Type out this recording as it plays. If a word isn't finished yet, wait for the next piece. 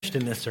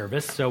finished in this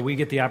service, so we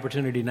get the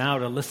opportunity now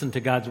to listen to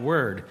God's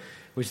Word,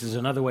 which is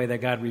another way that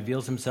God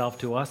reveals himself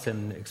to us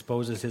and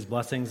exposes his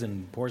blessings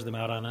and pours them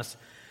out on us.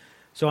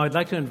 So I'd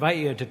like to invite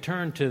you to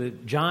turn to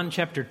John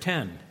chapter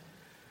 10.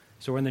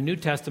 So we're in the New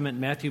Testament,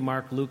 Matthew,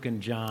 Mark, Luke,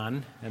 and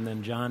John, and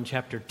then John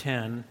chapter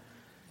 10,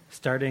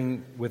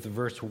 starting with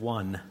verse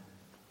 1.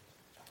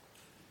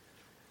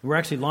 We're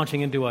actually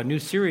launching into a new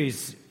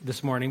series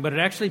this morning, but it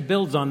actually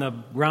builds on the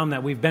ground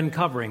that we've been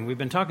covering. We've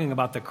been talking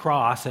about the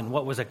cross and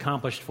what was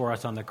accomplished for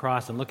us on the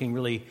cross and looking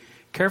really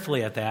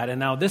carefully at that. And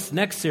now this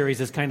next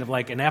series is kind of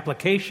like an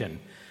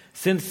application.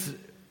 Since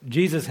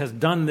Jesus has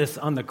done this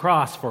on the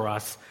cross for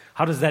us,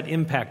 how does that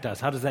impact us?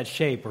 How does that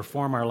shape or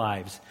form our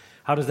lives?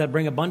 How does that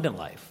bring abundant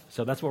life?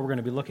 So that's what we're going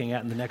to be looking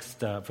at in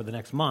for the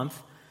next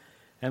month.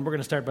 And we're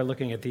going to start by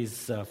looking at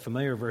these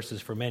familiar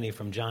verses for many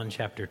from John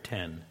chapter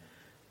 10.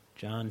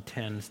 John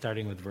 10,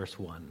 starting with verse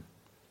 1.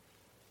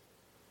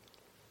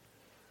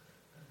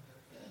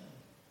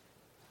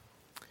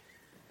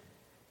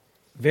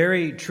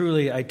 Very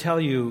truly, I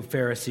tell you,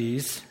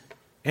 Pharisees,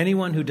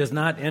 anyone who does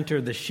not enter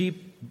the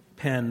sheep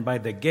pen by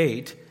the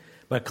gate,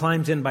 but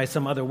climbs in by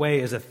some other way,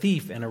 is a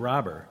thief and a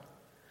robber.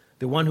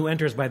 The one who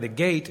enters by the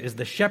gate is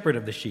the shepherd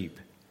of the sheep.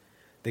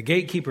 The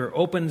gatekeeper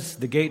opens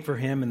the gate for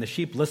him, and the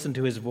sheep listen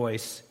to his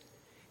voice.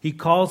 He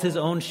calls his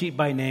own sheep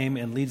by name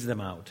and leads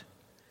them out.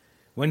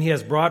 When he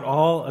has brought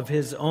all of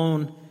his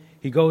own,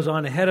 he goes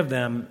on ahead of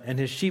them, and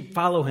his sheep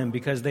follow him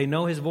because they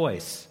know his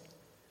voice.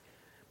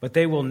 But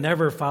they will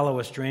never follow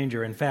a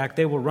stranger. In fact,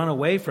 they will run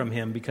away from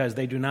him because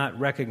they do not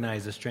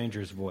recognize a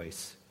stranger's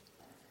voice.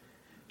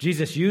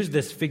 Jesus used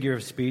this figure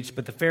of speech,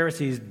 but the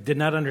Pharisees did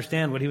not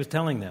understand what he was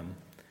telling them.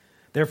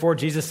 Therefore,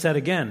 Jesus said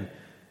again,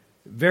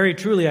 very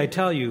truly I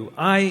tell you,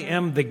 I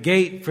am the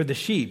gate for the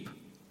sheep.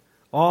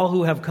 All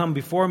who have come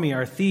before me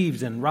are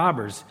thieves and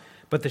robbers,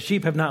 but the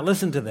sheep have not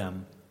listened to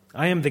them.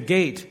 I am the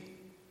gate.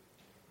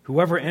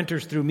 Whoever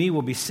enters through me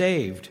will be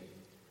saved.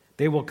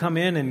 They will come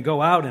in and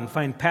go out and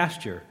find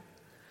pasture.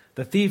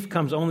 The thief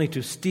comes only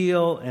to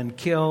steal and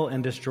kill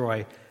and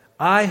destroy.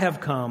 I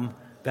have come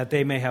that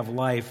they may have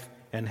life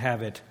and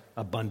have it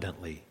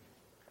abundantly.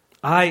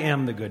 I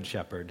am the good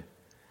shepherd.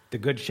 The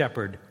good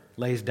shepherd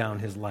lays down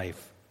his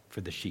life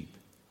for the sheep.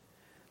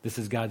 This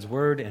is God's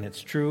word, and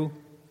it's true,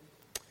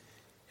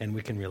 and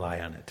we can rely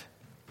on it.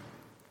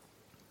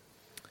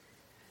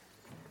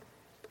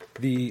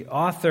 The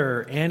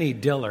author Annie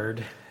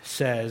Dillard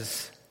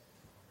says,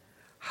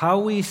 how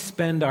we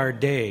spend our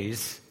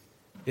days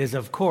is,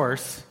 of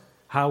course,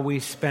 how we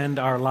spend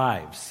our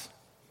lives.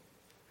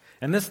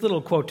 And this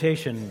little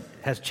quotation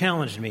has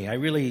challenged me. I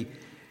really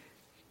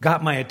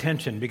got my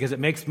attention because it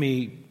makes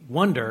me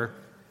wonder,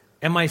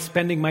 am I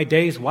spending my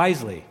days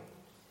wisely?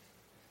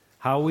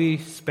 How we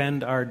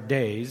spend our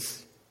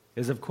days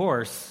is, of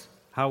course,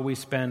 how we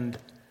spend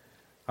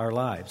our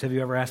lives. Have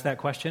you ever asked that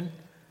question?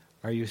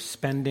 Are you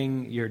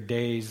spending your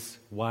days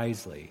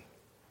wisely?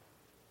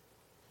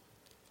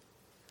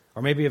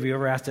 Or maybe have you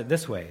ever asked it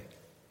this way?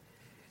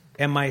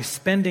 Am I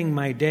spending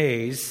my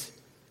days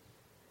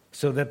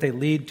so that they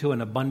lead to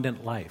an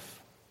abundant life?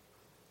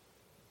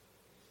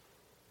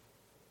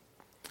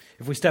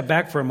 If we step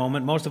back for a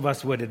moment, most of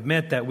us would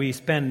admit that we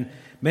spend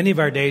many of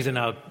our days in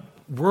a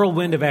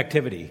whirlwind of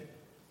activity.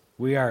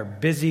 We are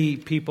busy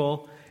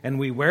people, and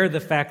we wear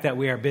the fact that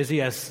we are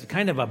busy as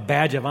kind of a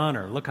badge of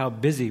honor. Look how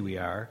busy we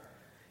are.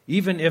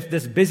 Even if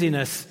this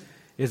busyness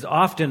is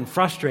often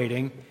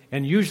frustrating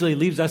and usually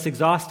leaves us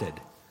exhausted,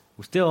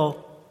 we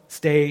still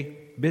stay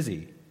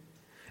busy.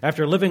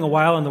 After living a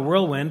while in the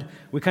whirlwind,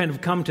 we kind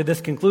of come to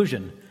this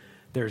conclusion: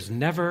 there's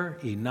never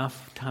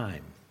enough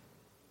time.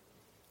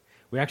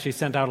 We actually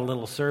sent out a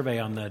little survey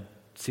on the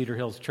Cedar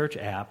Hills Church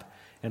app,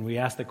 and we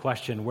asked the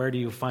question, where do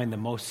you find the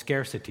most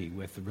scarcity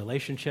with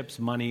relationships,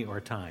 money,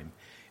 or time?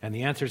 And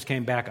the answers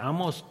came back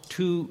almost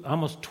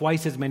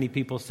twice as many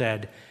people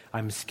said,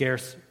 I'm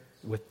scarce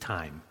with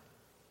time.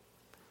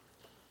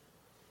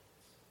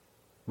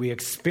 We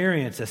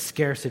experience a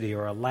scarcity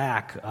or a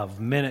lack of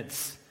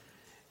minutes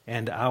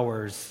and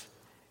hours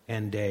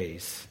and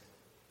days,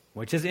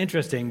 which is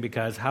interesting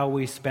because how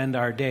we spend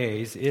our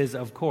days is,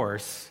 of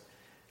course,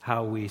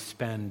 how we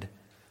spend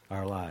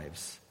our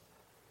lives.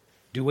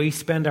 Do we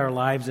spend our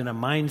lives in a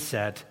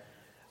mindset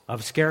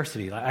of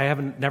scarcity?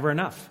 Never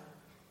enough.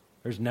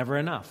 There's never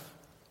enough.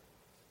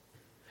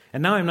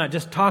 And now I'm not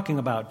just talking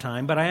about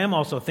time, but I am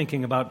also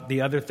thinking about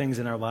the other things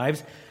in our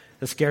lives,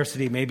 the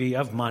scarcity maybe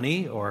of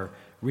money or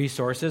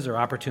resources or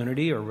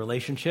opportunity or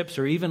relationships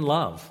or even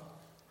love.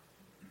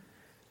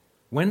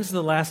 When's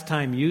the last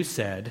time you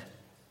said,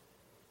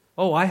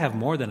 oh, I have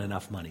more than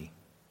enough money?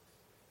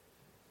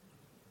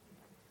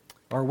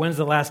 Or when's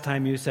the last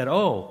time you said,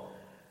 oh,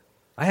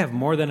 I have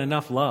more than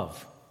enough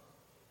love.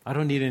 I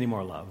don't need any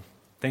more love.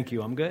 Thank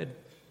you, I'm good.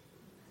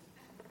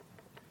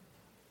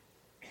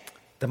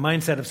 The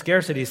mindset of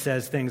scarcity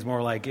says things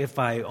more like, if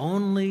I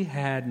only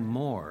had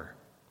more.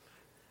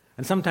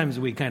 And sometimes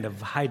we kind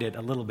of hide it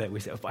a little bit. We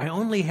say, if I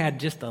only had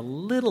just a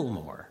little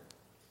more,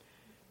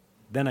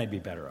 then I'd be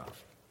better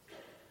off.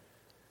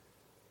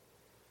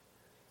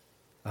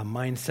 A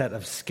mindset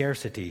of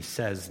scarcity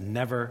says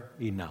never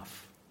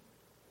enough.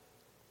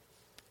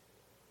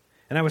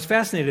 And I was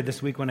fascinated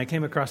this week when I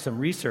came across some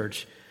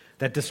research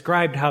that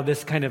described how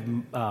this kind of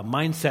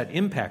mindset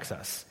impacts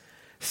us.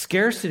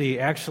 Scarcity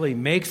actually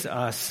makes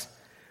us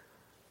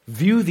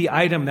view the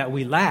item that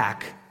we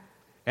lack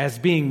as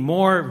being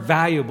more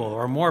valuable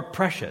or more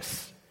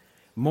precious,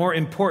 more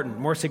important,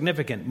 more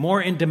significant,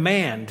 more in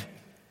demand,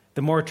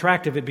 the more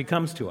attractive it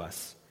becomes to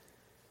us.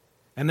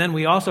 And then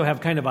we also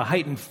have kind of a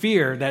heightened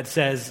fear that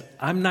says,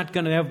 I'm not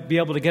going to be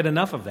able to get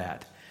enough of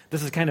that.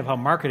 This is kind of how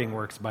marketing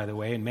works, by the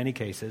way, in many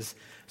cases.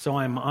 So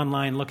I'm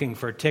online looking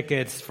for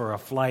tickets for a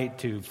flight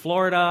to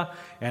Florida,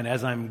 and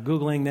as I'm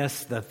Googling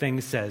this, the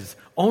thing says,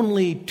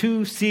 only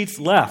 2 seats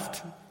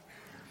left.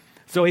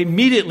 So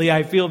immediately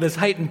I feel this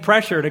heightened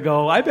pressure to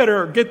go, I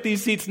better get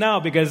these seats now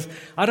because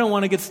I don't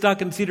want to get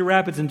stuck in Cedar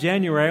Rapids in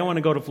January. I want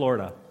to go to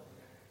Florida.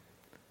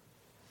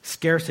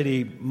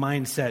 Scarcity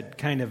mindset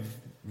kind of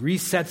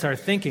resets our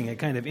thinking. It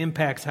kind of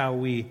impacts how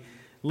we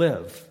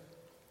live.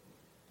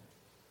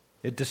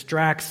 It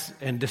distracts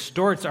and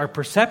distorts our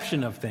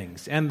perception of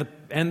things and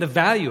the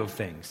value of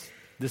things.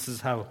 This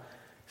is how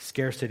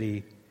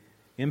scarcity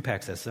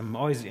impacts us. I'm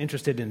always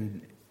interested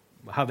in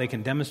how they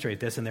can demonstrate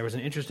this, and there was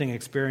an interesting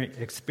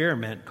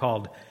experiment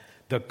called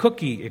the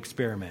cookie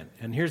experiment.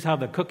 And here's how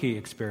the cookie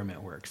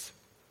experiment works.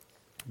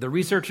 The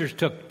researchers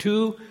took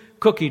 2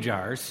 cookie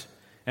jars,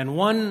 and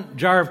one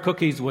jar of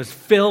cookies was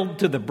filled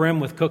to the brim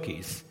with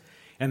cookies,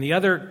 and the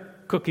other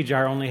cookie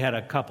jar only had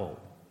a couple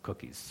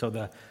cookies. So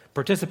the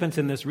participants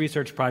in this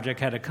research project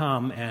had to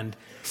come and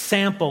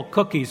sample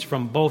cookies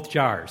from both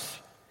jars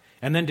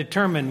and then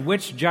determine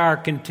which jar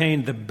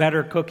contained the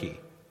better cookie.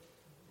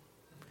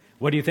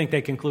 What do you think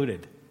they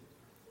concluded?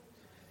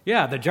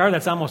 Yeah, the jar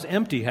that's almost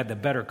empty had the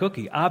better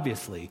cookie,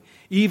 obviously.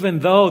 Even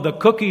though the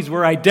cookies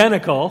were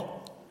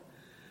identical,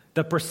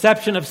 the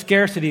perception of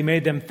scarcity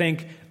made them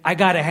think, I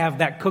got to have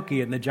that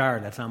cookie in the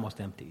jar that's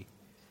almost empty.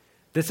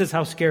 This is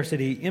how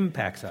scarcity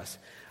impacts us.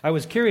 I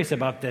was curious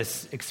about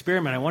this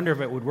experiment. I wonder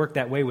if it would work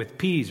that way with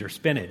peas or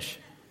spinach.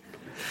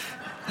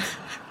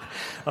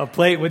 A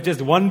plate with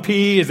just 1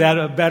 pea, is that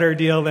a better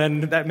deal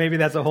than that? Maybe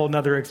that's a whole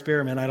other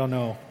experiment. I don't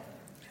know.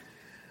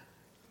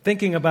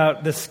 Thinking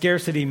about the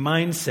scarcity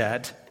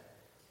mindset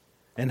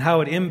and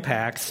how it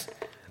impacts,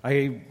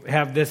 I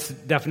have this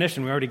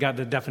definition. We already got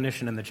the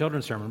definition in the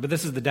children's sermon, but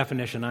this is the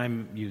definition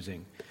I'm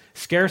using.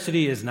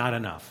 Scarcity is not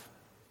enough.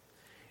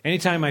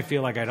 Anytime I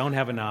feel like I don't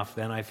have enough,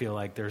 then I feel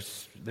like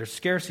there's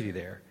scarcity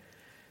there.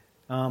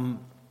 Brene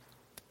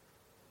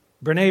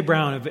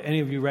Brown, have any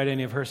of you read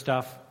any of her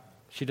stuff?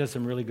 She does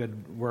some really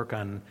good work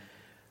on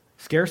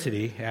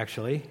scarcity,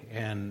 actually,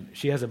 and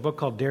she has a book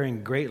called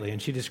Daring Greatly,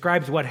 and she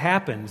describes what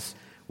happens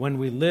when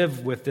we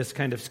live with this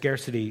kind of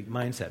scarcity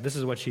mindset. This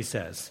is what she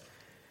says.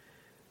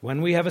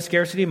 When we have a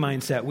scarcity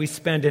mindset, we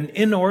spend an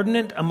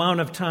inordinate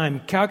amount of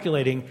time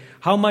calculating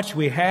how much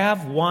we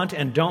have, want,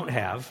 and don't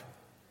have,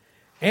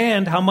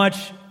 and how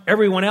much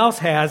everyone else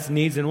has,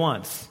 needs, and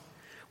wants.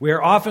 We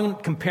are often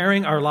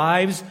comparing our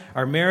lives,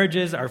 our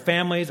marriages, our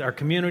families, our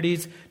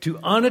communities to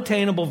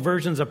unattainable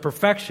versions of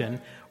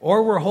perfection,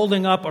 or we're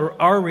holding up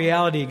our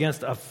reality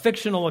against a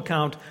fictional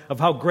account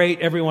of how great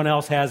everyone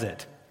else has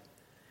it.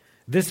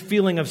 This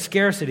feeling of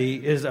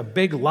scarcity is a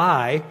big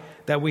lie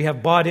that we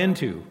have bought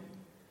into.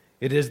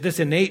 It is this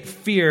innate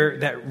fear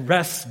that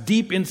rests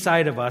deep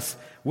inside of us,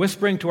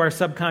 whispering to our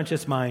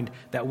subconscious mind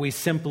that we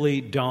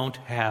simply don't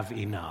have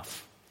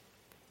enough.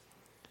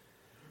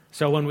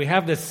 So when we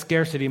have this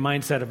scarcity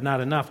mindset of not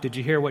enough, did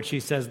you hear what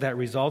she says that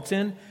results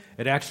in?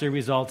 It actually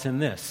results in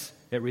this.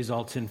 It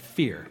results in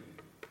fear.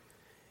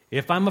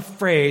 If I'm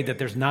afraid that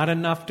there's not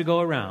enough to go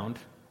around,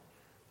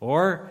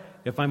 or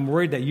if I'm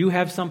worried that you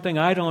have something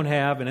I don't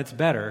have and it's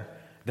better,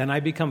 then I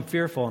become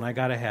fearful and I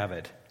got to have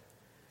it.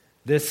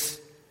 This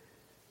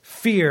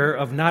fear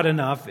of not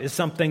enough is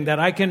something that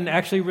I can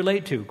actually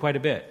relate to quite a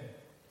bit,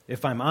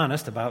 if I'm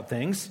honest about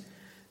things.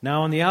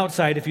 Now, on the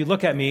outside, if you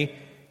look at me,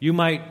 you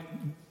might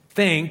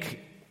think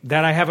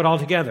that I have it all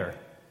together.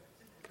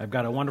 I've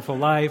got a wonderful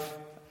life,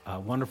 a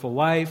wonderful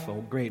wife, a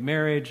great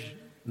marriage,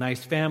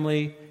 nice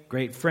family,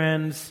 great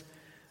friends,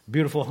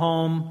 beautiful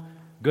home,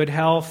 good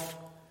health,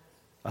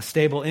 a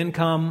stable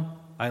income.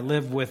 I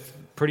live with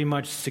pretty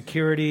much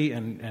security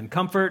and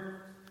comfort.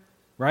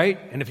 Right?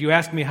 And if you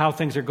ask me how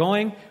things are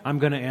going, I'm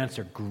going to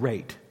answer,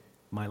 great.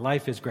 My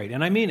life is great.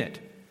 And I mean it.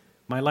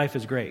 My life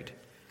is great.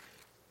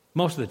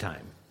 Most of the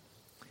time.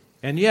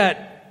 And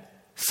yet,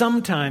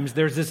 sometimes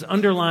there's this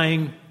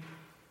underlying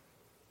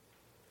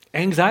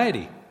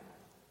anxiety,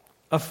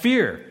 a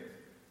fear.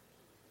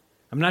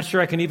 I'm not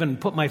sure I can even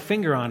put my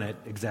finger on it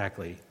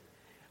exactly.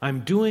 I'm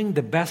doing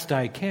the best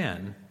I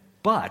can,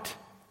 but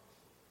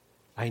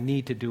I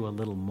need to do a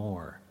little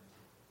more.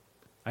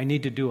 I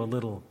need to do a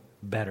little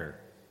better.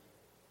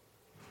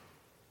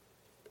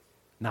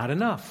 Not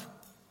enough.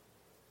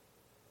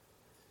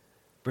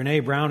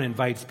 Brene Brown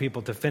invites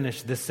people to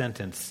finish this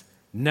sentence,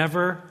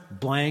 never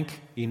blank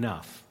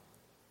enough.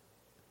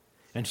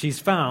 And she's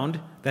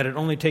found that it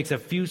only takes a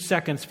few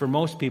seconds for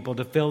most people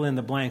to fill in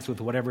the blanks with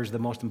whatever is the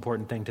most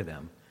important thing to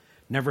them.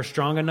 Never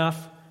strong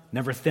enough,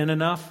 never thin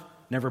enough,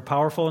 never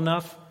powerful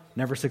enough,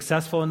 never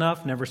successful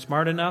enough, never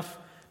smart enough,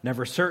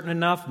 never certain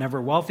enough, never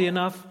wealthy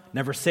enough,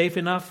 never safe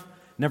enough,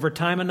 never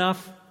time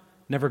enough,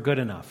 never good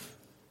enough.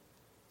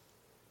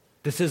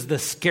 This is the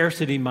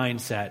scarcity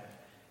mindset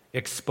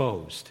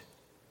exposed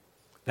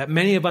that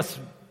many of us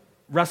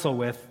wrestle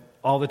with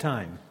all the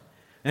time.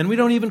 And we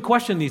don't even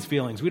question these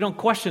feelings. We don't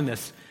question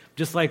this.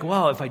 Just like,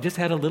 well, if I just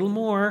had a little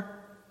more,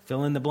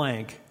 fill in the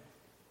blank,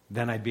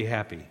 then I'd be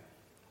happy.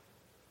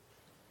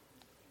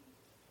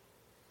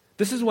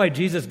 This is why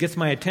Jesus gets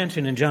my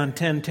attention in John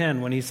 10:10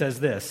 when he says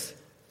this,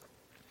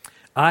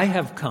 I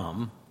have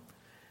come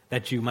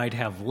that you might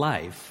have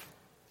life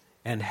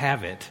and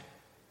have it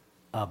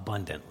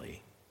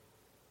abundantly.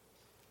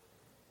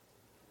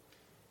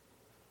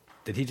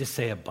 Did he just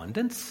say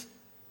abundance?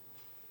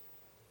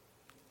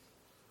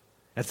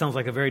 That sounds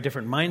like a very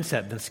different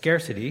mindset than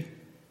scarcity.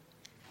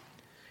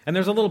 And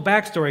there's a little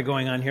backstory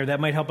going on here that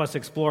might help us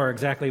explore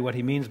exactly what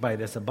he means by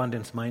this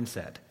abundance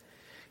mindset.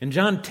 In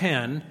John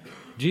 10,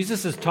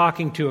 Jesus is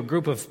talking to a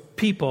group of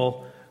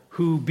people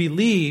who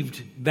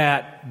believed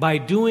that by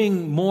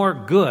doing more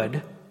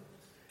good,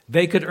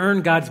 they could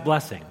earn God's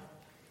blessing.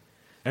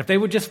 If they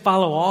would just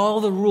follow all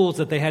the rules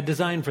that they had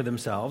designed for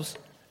themselves,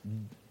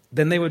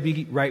 then they would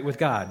be right with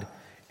God.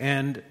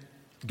 And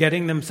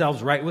getting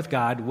themselves right with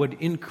God would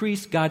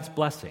increase God's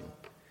blessing.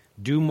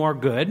 Do more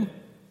good,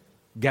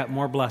 get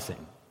more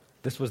blessing.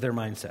 This was their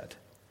mindset.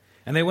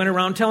 And they went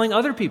around telling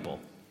other people,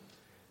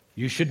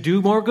 you should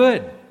do more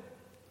good.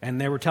 And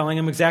they were telling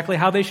them exactly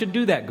how they should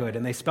do that good,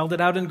 and they spelled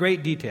it out in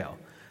great detail.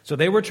 So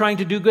they were trying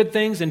to do good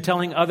things and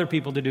telling other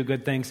people to do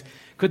good things.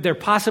 Could there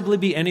possibly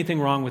be anything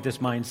wrong with this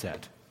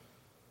mindset?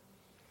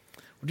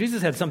 Well,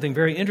 Jesus had something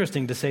very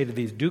interesting to say to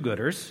these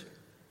do-gooders.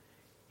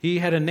 He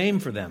had a name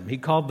for them. He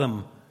called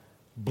them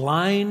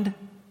blind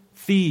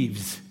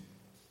thieves.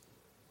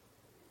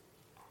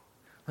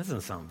 That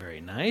doesn't sound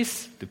very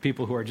nice to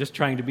people who are just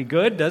trying to be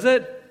good, does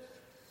it?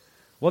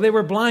 Well, they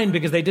were blind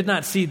because they did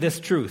not see this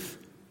truth.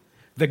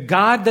 The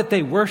God that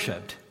they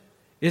worshiped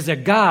is a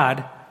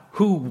God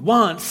who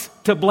wants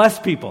to bless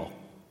people.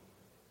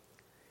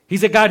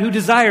 He's a God who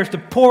desires to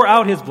pour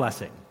out his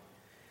blessing.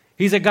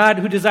 He's a God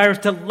who desires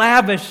to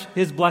lavish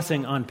his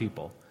blessing on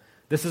people.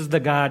 This is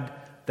the God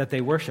that they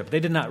worship. They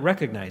did not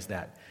recognize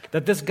that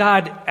this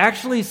God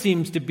actually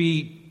seems to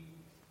be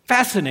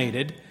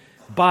fascinated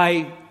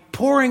by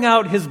pouring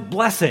out his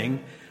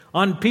blessing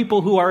on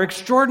people who are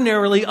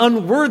extraordinarily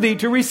unworthy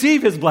to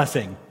receive his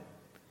blessing.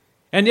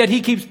 And yet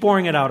he keeps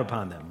pouring it out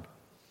upon them.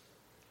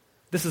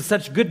 This is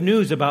such good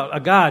news about a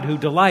God who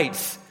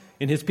delights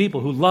in his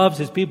people, who loves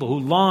his people, who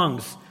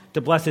longs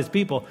to bless his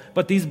people.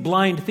 But these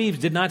blind thieves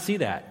did not see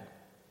that.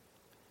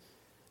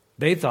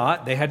 They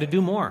thought they had to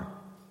do more.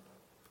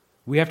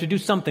 We have to do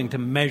something to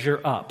measure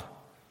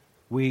up.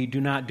 We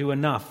do not do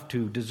enough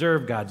to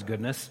deserve God's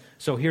goodness,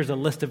 so here's a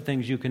list of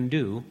things you can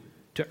do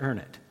to earn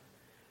it.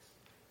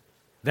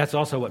 That's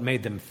also what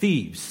made them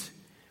thieves.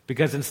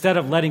 Because instead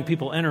of letting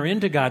people enter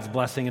into God's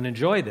blessing and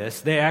enjoy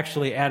this, they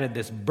actually added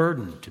this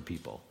burden to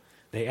people.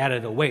 They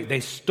added a weight. They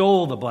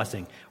stole the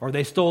blessing, or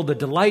they stole the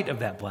delight of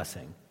that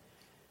blessing,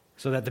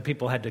 so that the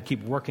people had to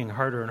keep working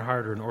harder and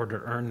harder in order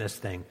to earn this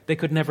thing they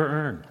could never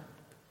earn.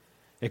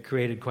 It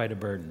created quite a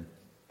burden.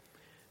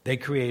 They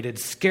created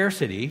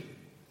scarcity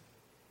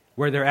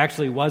where there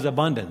actually was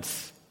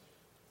abundance.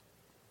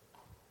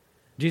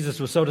 Jesus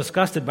was so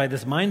disgusted by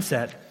this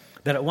mindset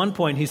that at one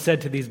point he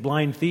said to these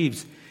blind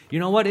thieves, you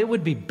know what? It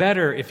would be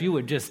better if you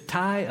would just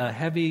tie a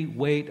heavy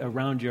weight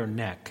around your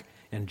neck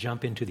and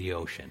jump into the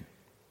ocean.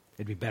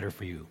 It'd be better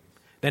for you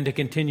than to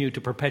continue to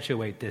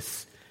perpetuate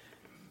this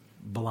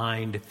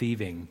blind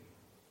thieving.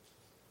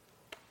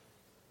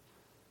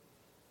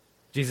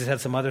 Jesus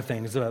had some other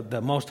things.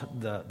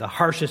 The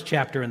harshest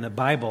chapter in the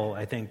Bible,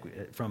 I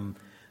think, from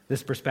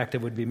this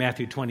perspective would be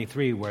Matthew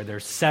 23, where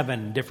there's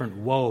 7 different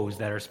woes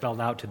that are spelled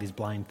out to these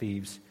blind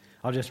thieves.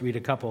 I'll just read a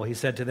couple. He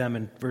said to them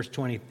in verse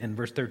 20 and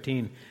verse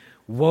 13,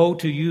 woe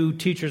to you,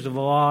 teachers of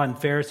the law and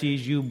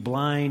Pharisees, you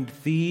blind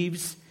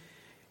thieves!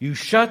 You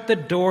shut the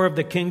door of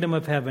the kingdom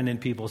of heaven in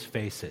people's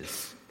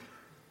faces.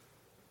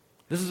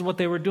 This is what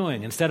they were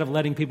doing. Instead of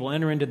letting people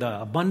enter into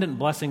the abundant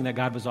blessing that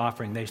God was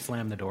offering, they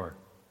slammed the door.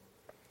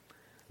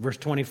 Verse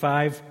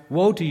 25,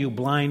 woe to you,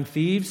 blind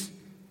thieves!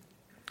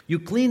 You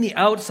clean the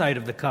outside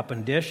of the cup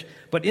and dish,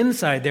 but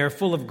inside they are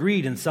full of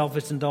greed and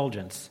selfish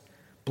indulgence.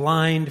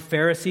 Blind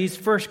Pharisees,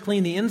 first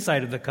clean the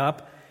inside of the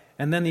cup,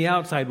 and then the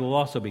outside will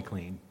also be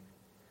clean.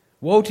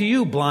 Woe to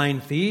you,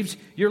 blind thieves!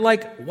 You're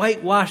like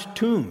whitewashed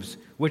tombs,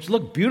 which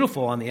look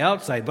beautiful on the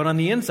outside, but on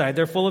the inside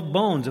they're full of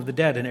bones of the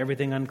dead and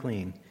everything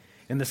unclean.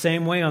 In the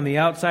same way, on the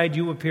outside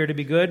you appear to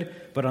be good,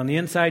 but on the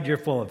inside you're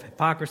full of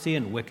hypocrisy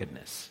and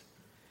wickedness.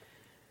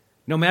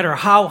 No matter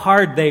how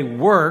hard they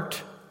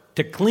worked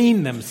to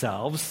clean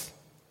themselves,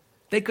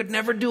 they could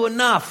never do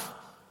enough.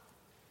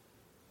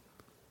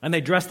 And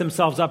they dressed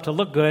themselves up to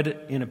look good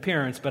in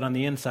appearance, but on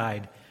the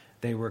inside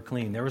they were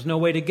clean. There was no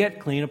way to get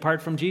clean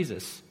apart from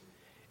Jesus.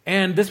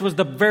 And this was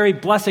the very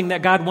blessing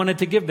that God wanted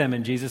to give them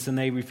in Jesus, and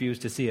they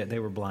refused to see it. They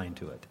were blind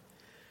to it.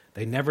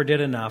 They never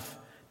did enough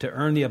to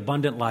earn the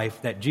abundant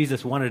life that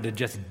Jesus wanted to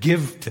just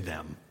give to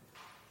them.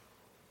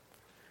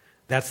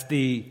 That's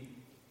the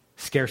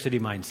scarcity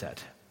mindset.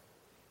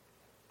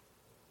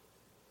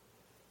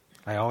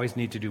 I always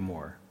need to do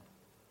more.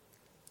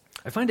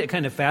 I find it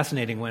kind of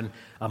fascinating when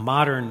a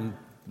modern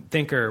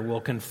thinker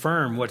will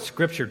confirm what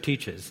Scripture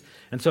teaches.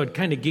 And so it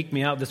kind of geeked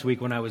me out this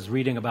week when I was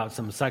reading about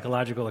some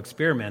psychological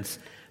experiments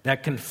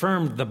that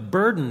confirmed the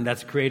burden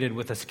that's created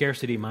with a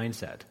scarcity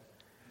mindset.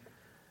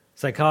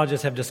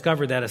 Psychologists have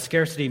discovered that a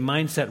scarcity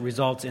mindset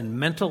results in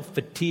mental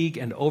fatigue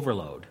and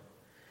overload.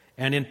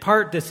 And in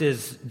part, this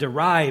is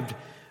derived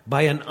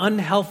by an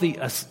unhealthy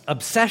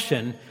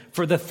obsession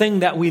for the thing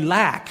that we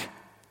lack.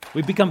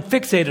 We become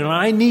fixated on,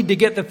 I need to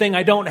get the thing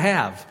I don't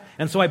have.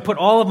 And so I put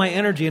all of my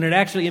energy, and it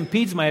actually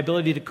impedes my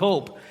ability to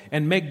cope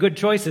and make good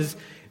choices.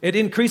 It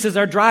increases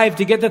our drive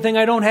to get the thing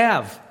I don't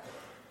have.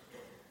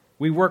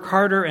 We work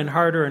harder and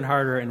harder and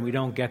harder, and we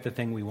don't get the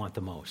thing we want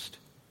the most.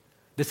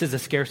 This is a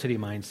scarcity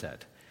mindset.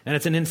 And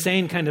it's an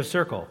insane kind of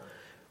circle.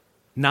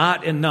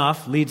 Not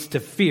enough leads to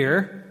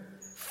fear.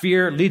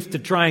 Fear leads to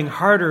trying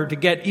harder to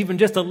get even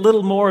just a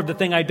little more of the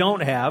thing I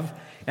don't have.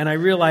 And I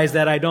realize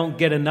that I don't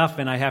get enough,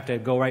 and I have to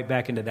go right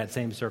back into that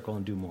same circle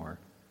and do more.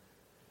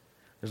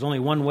 There's only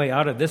one way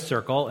out of this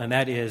circle, and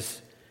that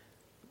is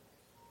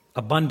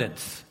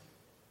abundance.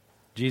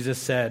 Jesus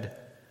said,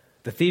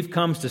 "The thief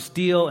comes to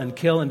steal and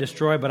kill and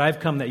destroy, but I've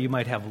come that you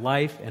might have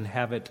life and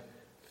have it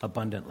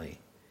abundantly."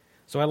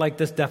 So I like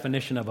this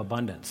definition of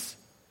abundance.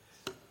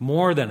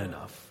 More than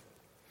enough.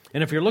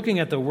 And if you're looking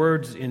at the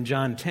words in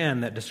John 10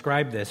 that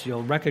describe this,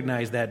 you'll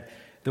recognize that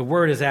the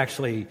word is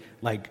actually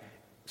like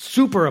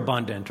super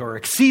abundant or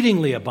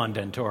exceedingly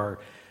abundant or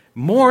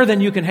more than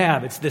you can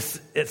have. It's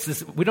this,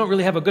 we don't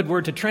really have a good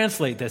word to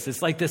translate this.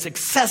 It's like this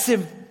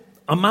excessive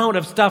amount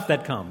of stuff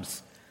that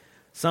comes.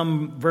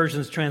 Some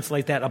versions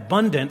translate that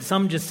abundant.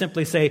 Some just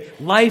simply say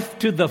life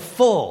to the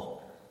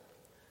full.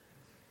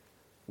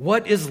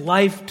 What is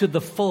life to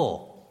the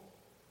full?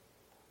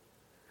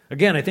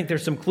 Again, I think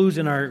there's some clues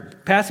in our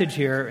passage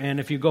here, and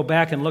if you go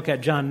back and look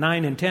at John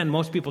 9 and 10,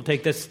 most people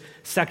take this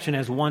section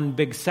as one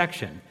big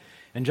section.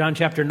 In John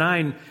chapter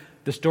 9,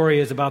 the story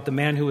is about the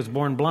man who was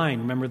born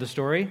blind. Remember the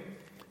story?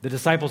 The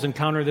disciples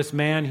encounter this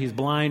man, he's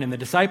blind, and the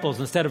disciples,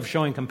 instead of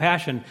showing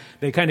compassion,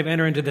 they kind of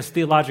enter into this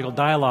theological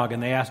dialogue,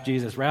 and they ask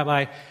Jesus,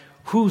 "Rabbi,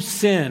 who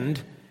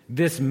sinned,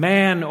 this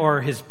man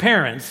or his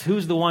parents?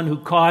 Who's the one who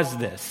caused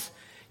this?"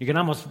 You can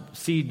almost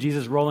see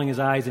Jesus rolling his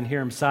eyes and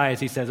hear him sigh as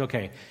he says,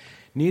 okay,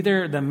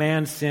 neither the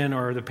man's sin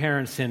or the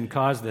parent's sin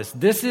caused this.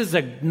 This is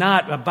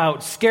not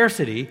about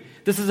scarcity.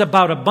 This is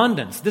about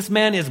abundance. This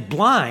man is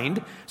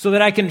blind so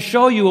that I can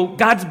show you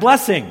God's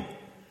blessing,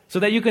 so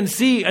that you can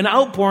see an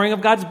outpouring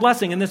of God's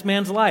blessing in this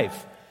man's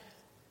life.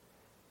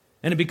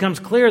 And it becomes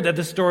clear that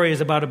this story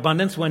is about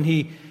abundance when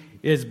he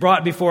is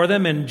brought before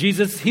them and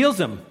Jesus heals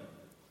him.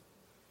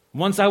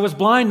 Once I was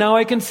blind, now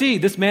I can see.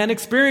 This man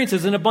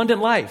experiences an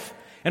abundant life.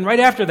 And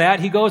right after that,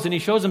 he goes and he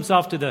shows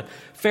himself to the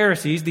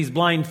Pharisees, these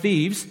blind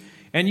thieves.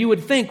 And you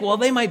would think, well,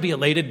 they might be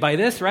elated by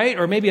this, right?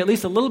 Or maybe at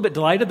least a little bit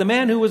delighted. The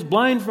man who was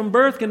blind from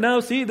birth can now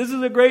see. This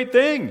is a great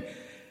thing.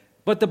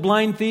 But the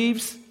blind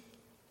thieves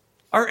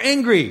are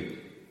angry.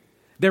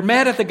 They're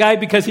mad at the guy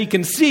because he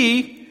can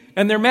see,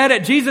 and they're mad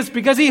at Jesus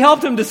because he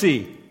helped him to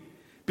see.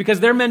 Because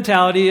their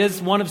mentality is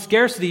one of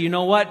scarcity. You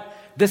know what?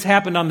 This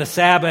happened on the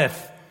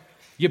Sabbath.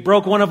 You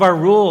broke one of our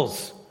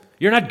rules.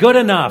 You're not good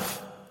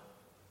enough.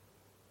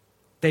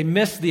 They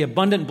miss the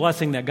abundant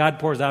blessing that God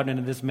pours out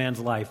into this man's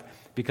life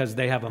because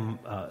they have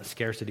a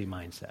scarcity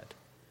mindset.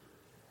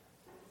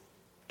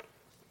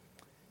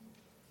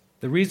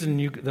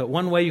 The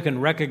one way you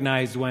can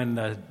recognize when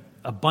the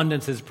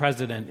abundance is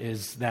present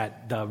is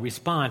that the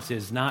response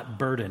is not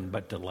burden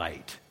but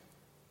delight.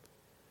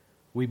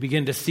 We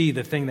begin to see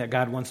the thing that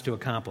God wants to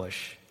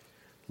accomplish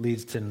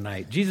leads to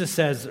delight. Jesus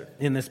says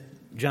in this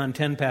John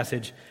 10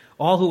 passage,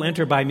 "All who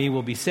enter by me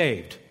will be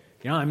saved."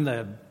 I'm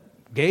the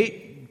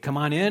gate. Come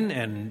on in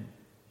and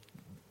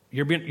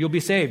you'll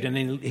be saved. And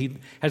then he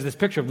has this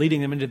picture of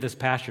leading them into this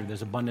pasture,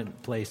 this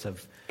abundant place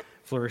of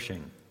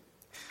flourishing.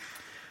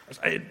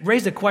 It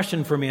raised a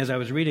question for me as I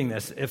was reading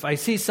this. If I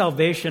see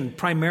salvation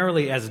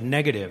primarily as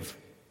negative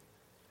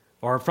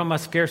or from a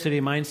scarcity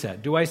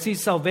mindset, do I see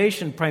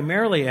salvation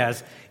primarily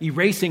as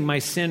erasing my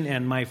sin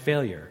and my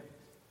failure?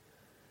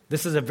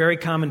 This is a very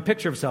common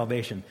picture of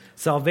salvation.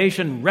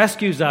 Salvation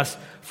rescues us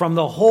from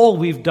the hole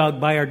we've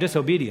dug by our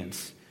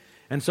disobedience.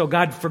 And so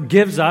God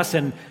forgives us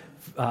and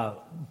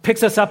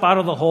picks us up out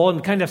of the hole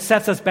and kind of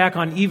sets us back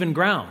on even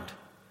ground.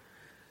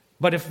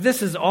 But if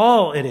this is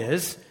all it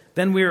is,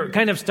 then we're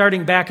kind of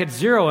starting back at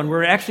zero and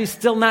we're actually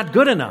still not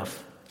good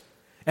enough.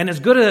 And as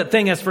good a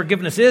thing as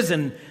forgiveness is,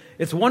 and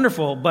it's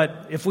wonderful,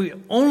 but if we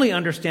only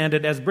understand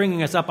it as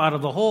bringing us up out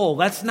of the hole,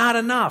 that's not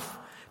enough.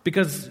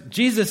 Because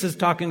Jesus is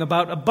talking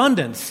about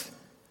abundance.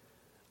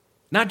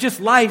 Not just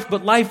life,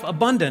 but life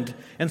abundant.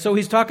 And so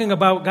he's talking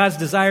about God's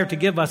desire to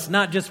give us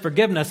not just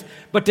forgiveness,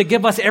 but to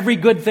give us every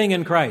good thing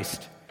in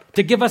Christ.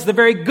 To give us the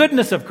very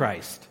goodness of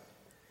Christ.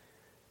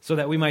 So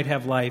that we might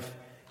have life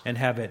and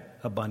have it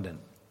abundant.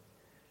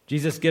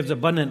 Jesus gives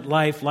abundant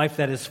life, life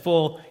that is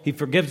full. He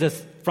forgives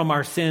us from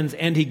our sins,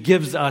 and he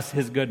gives us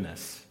his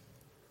goodness.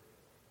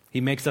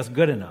 He makes us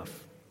good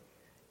enough.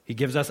 He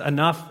gives us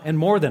enough and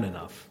more than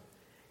enough.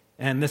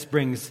 And this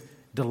brings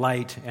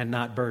delight and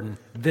not burden.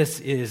 This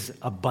is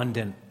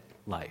abundant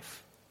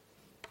life.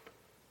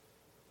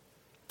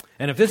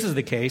 And if this is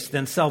the case,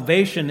 then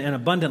salvation and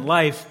abundant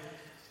life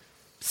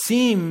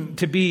seem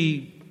to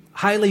be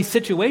highly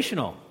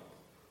situational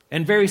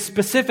and very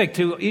specific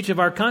to each of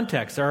our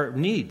contexts, our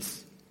needs.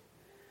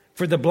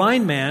 For the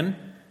blind man,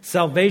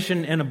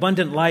 salvation and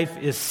abundant life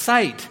is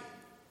sight.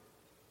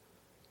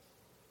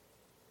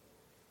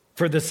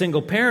 For the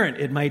single parent,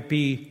 it might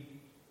be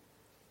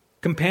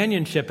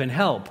companionship and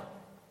help.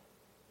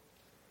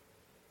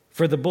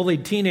 For the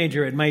bullied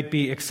teenager, it might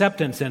be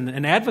acceptance and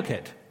an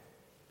advocate.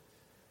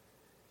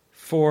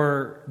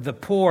 For the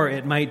poor,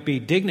 it might be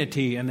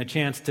dignity and the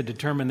chance to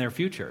determine their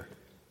future.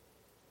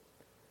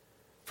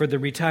 For the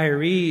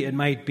retiree, it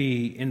might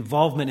be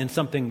involvement in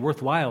something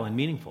worthwhile and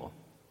meaningful.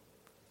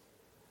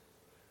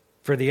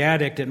 For the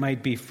addict, it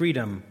might be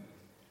freedom.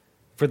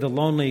 For the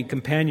lonely,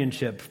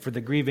 companionship. For the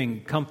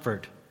grieving,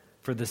 comfort.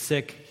 For the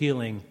sick,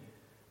 healing.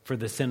 For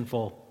the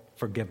sinful,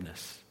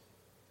 forgiveness.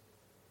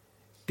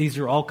 These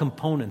are all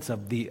components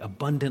of the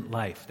abundant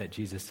life that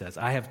Jesus says,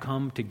 I have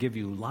come to give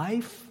you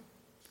life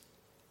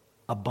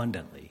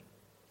abundantly.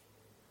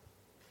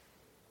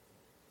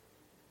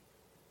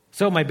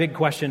 So my big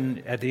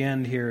question at the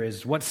end here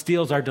is, what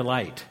steals our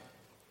delight?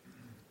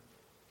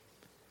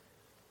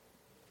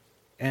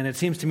 And it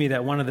seems to me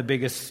that one of the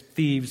biggest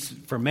thieves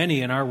for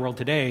many in our world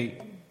today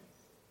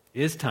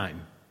is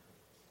time.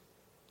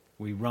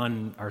 We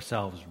run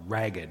ourselves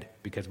ragged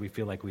because we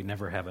feel like we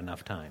never have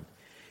enough time.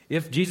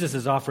 If Jesus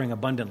is offering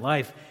abundant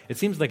life, it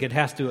seems like it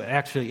has to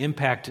actually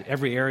impact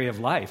every area of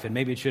life, and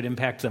maybe it should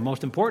impact the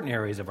most important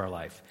areas of our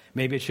life.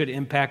 Maybe it should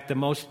impact the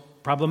most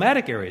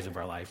problematic areas of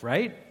our life,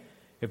 right?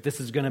 If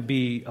this is going to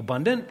be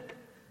abundant.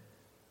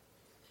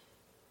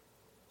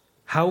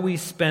 How we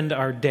spend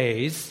our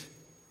days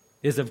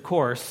is, of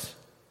course,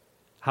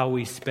 how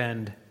we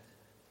spend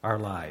our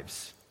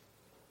lives.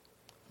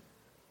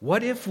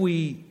 What if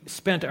we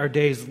spent our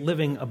days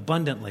living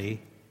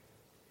abundantly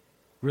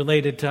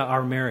related to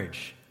our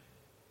marriage?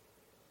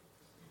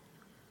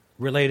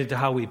 Related to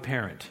how we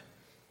parent?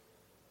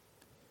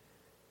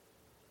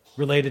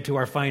 Related to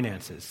our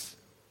finances?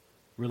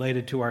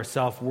 Related to our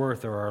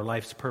self-worth or our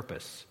life's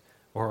purpose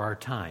or our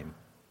time?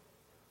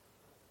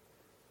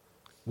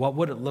 What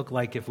would it look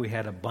like if we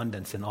had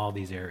abundance in all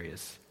these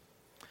areas?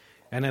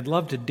 And I'd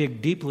love to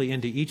dig deeply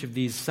into each of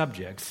these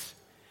subjects,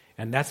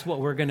 and that's what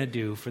we're going to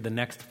do for the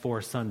next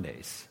 4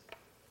 Sundays.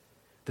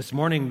 This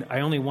morning,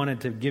 I only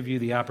wanted to give you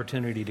the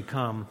opportunity to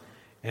come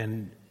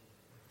and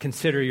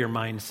consider your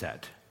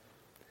mindset.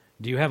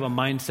 Do you have a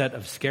mindset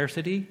of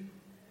scarcity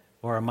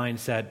or a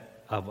mindset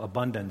of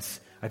abundance?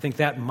 I think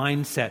that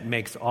mindset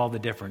makes all the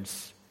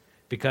difference,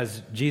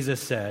 because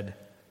Jesus said,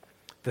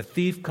 the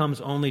thief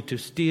comes only to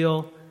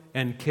steal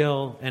and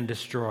kill and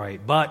destroy,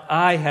 but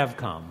I have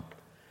come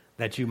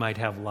that you might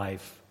have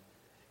life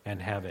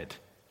and have it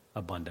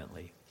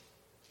abundantly.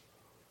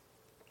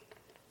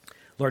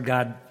 Lord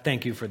God,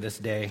 thank you for this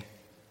day.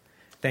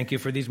 Thank you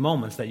for these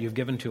moments that you've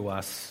given to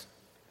us.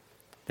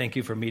 Thank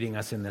you for meeting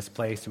us in this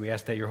place. We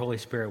ask that your Holy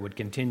Spirit would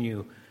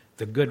continue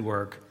the good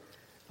work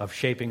of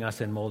shaping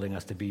us and molding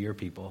us to be your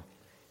people.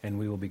 And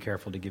we will be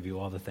careful to give you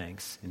all the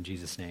thanks. In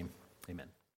Jesus' name, amen.